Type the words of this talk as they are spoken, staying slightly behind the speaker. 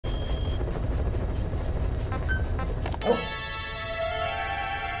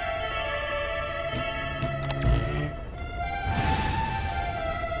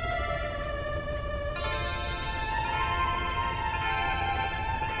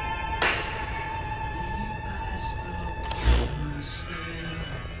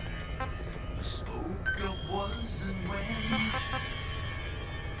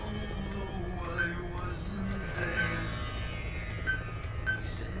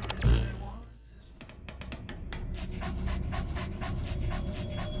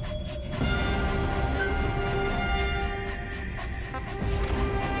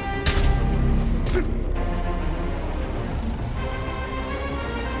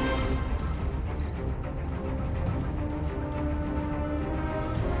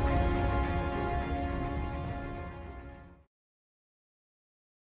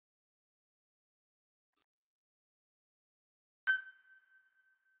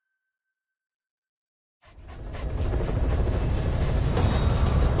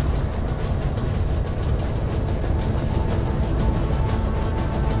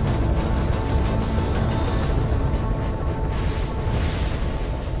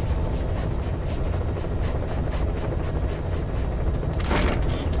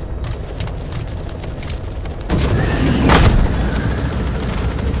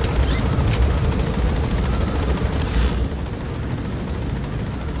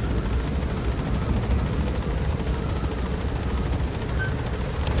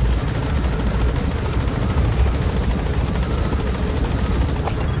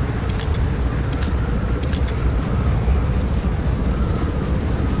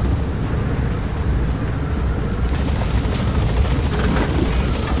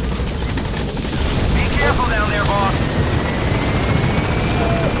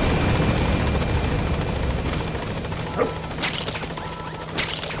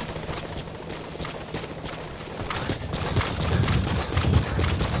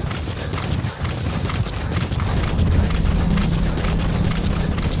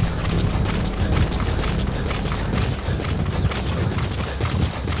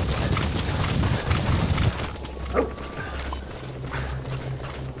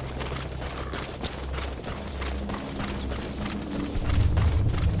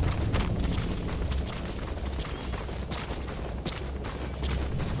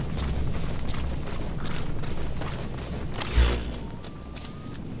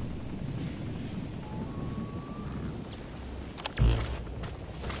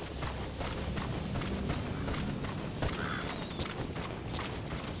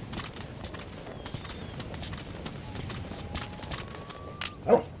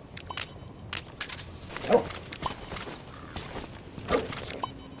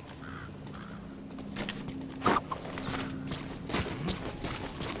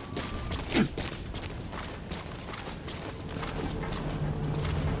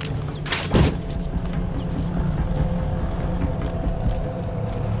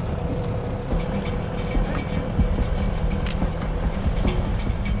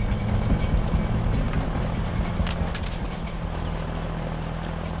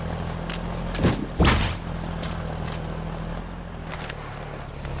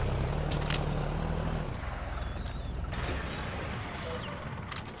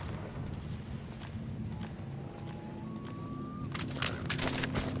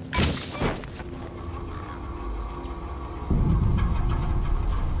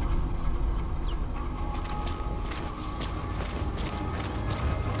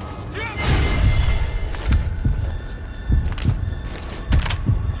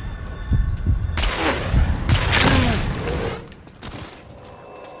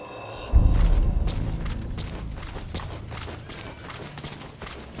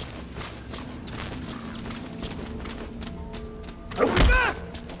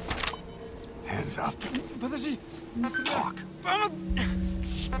Talk.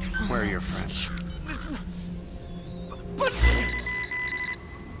 Where are your friends?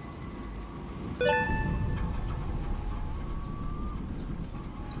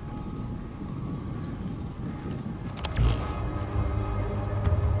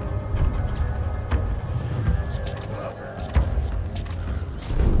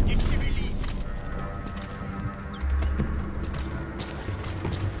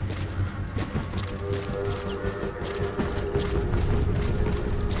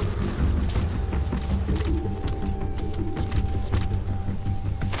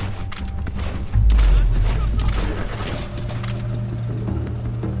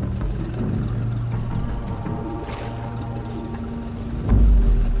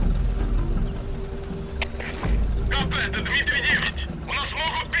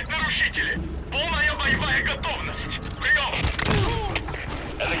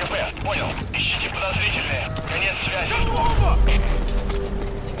 связи.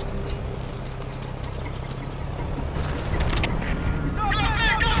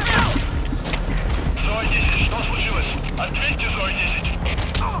 Зоя-10, что случилось? Ответьте, Зоя-10.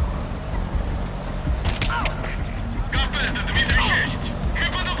 КП, это Дмитрий-6. Мы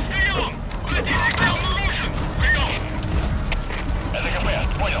под обстрелом. Противник нам нужен. Прием. Это КП,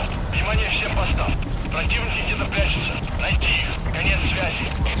 понял. Внимание всем постам. Противники где-то прячутся. Найти их. Конец связи.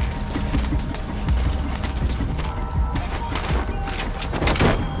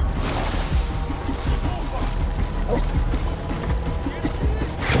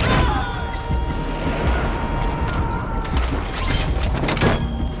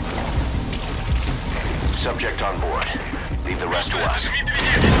 Subject on board. Leave the rest to us.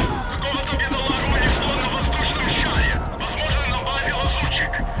 Какого-то бедолагу унесло на воздушном шаре. Возможно, на базе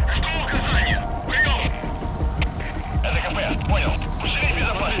лазутчик. Жду указания. Прием. Это КП, понял. Усилить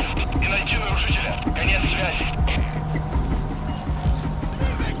безопасность и найти нарушителя. Конец связи.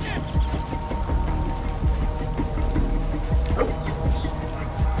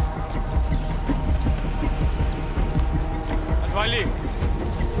 Отвали!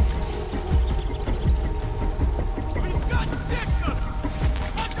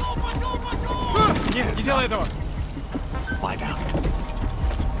 Нет, не делай этого!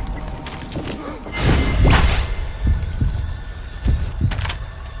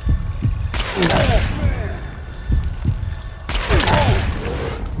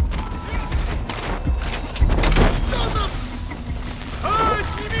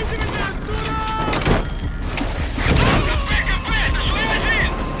 Снимите меня отсюда! КП, это Зоя-1!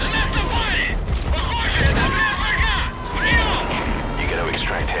 На нас напали! Похоже, это врага! Прием! You gotta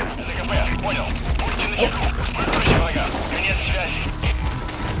extract him. Это КП, понял. Будьте начеку. Выкройте врага. Конец связи.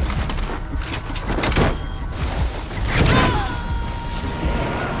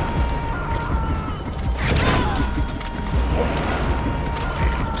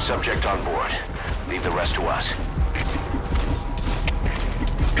 Subject on board. Leave the rest to us.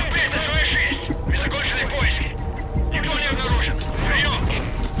 КП, это Зоя-6! Незаконченные поиски! Никто не обнаружен! Прием!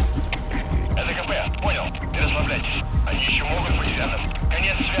 Это КП, понял. Не расслабляйтесь. Они еще могут быть рядом.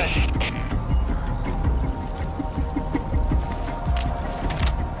 Конец связи.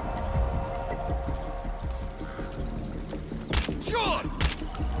 Черт!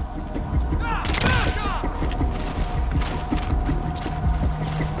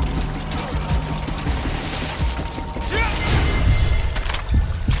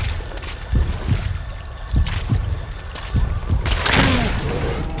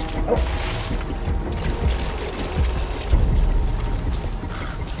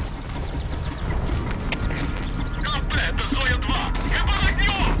 КП, это Зоя-2! Мы под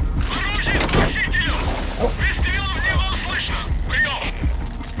огнем! Оружие спасителю! Выстрелов не было слышно! Прием!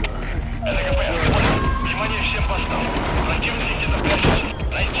 Это КП, понял. Внимание всем постам. Противники где-то прячутся.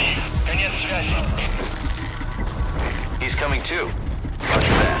 Найти их. Конец связи. He's coming too.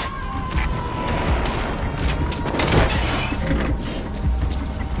 Roger that.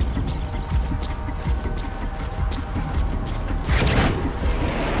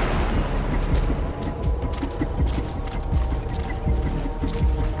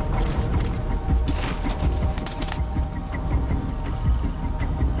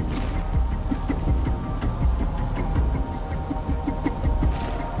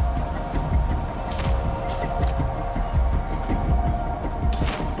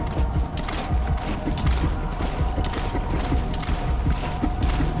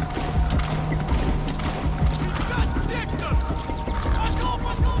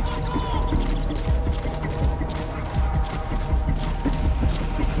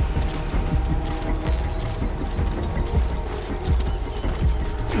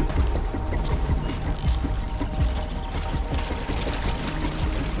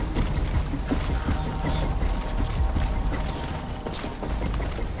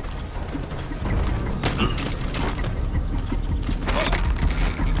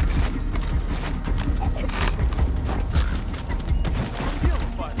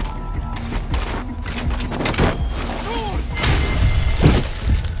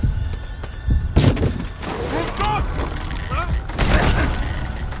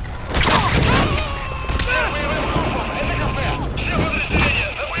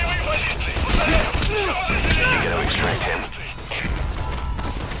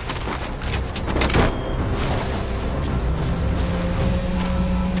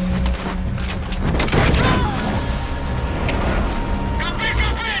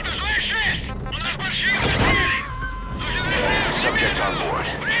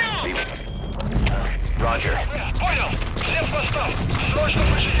 Roger. Понял. Всем постам. Срочно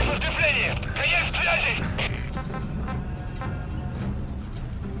пришлите подкрепление. Конец связи.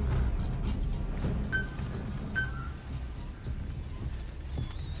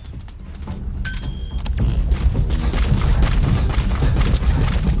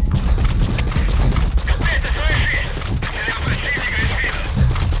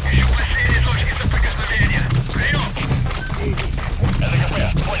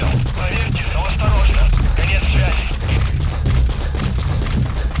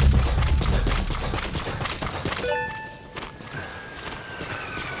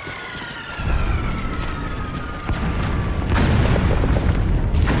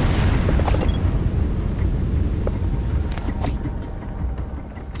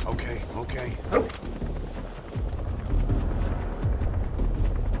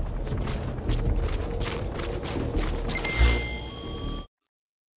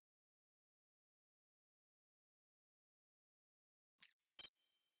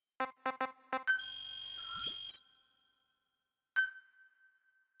 This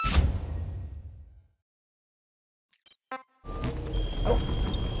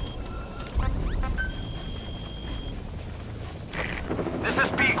is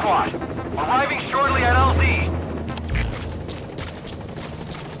B Quad. Arriving shortly at LZ.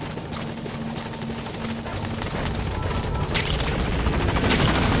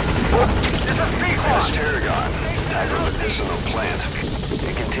 This is B Quad. Tarragon, type of medicinal plant.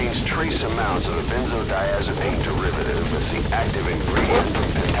 It contains trace amounts of a benzodiazepine derivative that's the active ingredient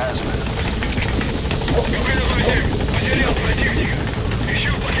from pentasmin. Потерял противника.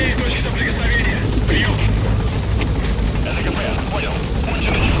 Ищу последние точки соприкосновения. Прием. Это КП, понял.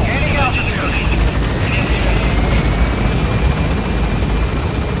 Будьте начеку.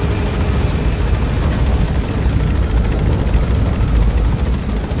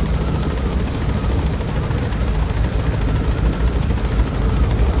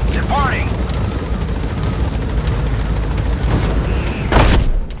 Departing.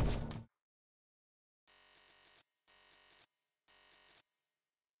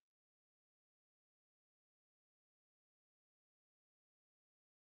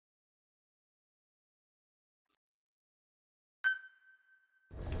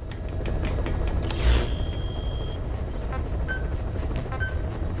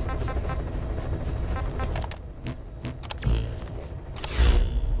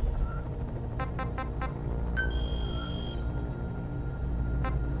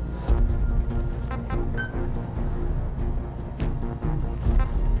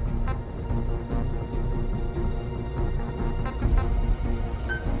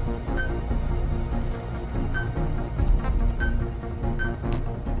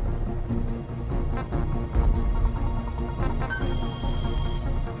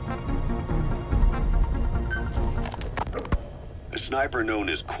 A sniper known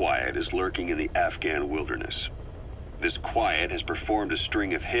as Quiet is lurking in the Afghan wilderness. This Quiet has performed a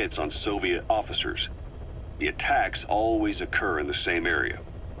string of hits on Soviet officers. The attacks always occur in the same area,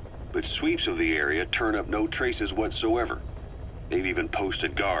 but sweeps of the area turn up no traces whatsoever. They've even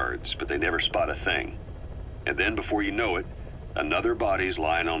posted guards, but they never spot a thing. And then before you know it, another body's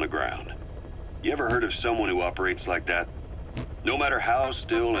lying on the ground. You ever heard of someone who operates like that? No matter how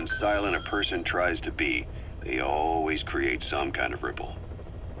still and silent a person tries to be, they always create some kind of ripple.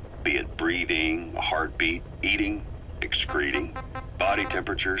 Be it breathing, a heartbeat, eating, excreting, body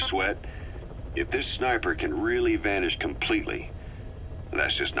temperature, sweat. If this sniper can really vanish completely,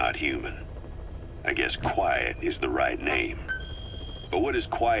 that's just not human. I guess Quiet is the right name. But what is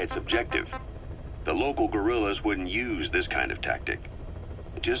Quiet's objective? The local guerrillas wouldn't use this kind of tactic.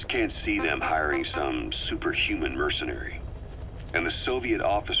 I just can't see them hiring some superhuman mercenary. And the Soviet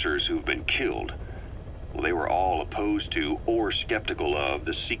officers who've been killed, well, they were all opposed to or skeptical of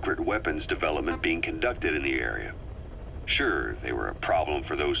the secret weapons development being conducted in the area. Sure, they were a problem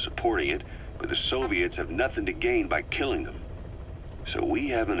for those supporting it, but the Soviets have nothing to gain by killing them. So we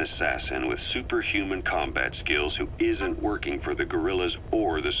have an assassin with superhuman combat skills who isn't working for the guerrillas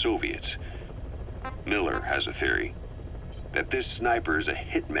or the Soviets. Miller has a theory that this sniper is a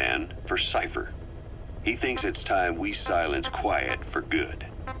hitman for Cypher. He thinks it's time we silence Quiet for good.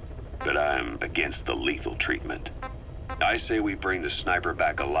 But I'm against the lethal treatment. I say we bring the sniper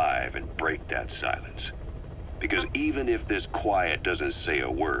back alive and break that silence. Because even if this Quiet doesn't say a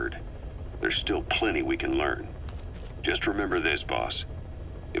word, there's still plenty we can learn. Just remember this, boss.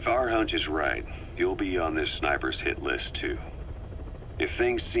 If our hunch is right, you'll be on this sniper's hit list too. If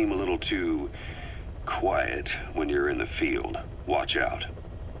things seem a little too quiet when you're in the field, watch out.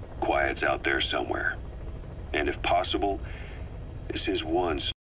 Quiet's out there somewhere. And if possible, this is one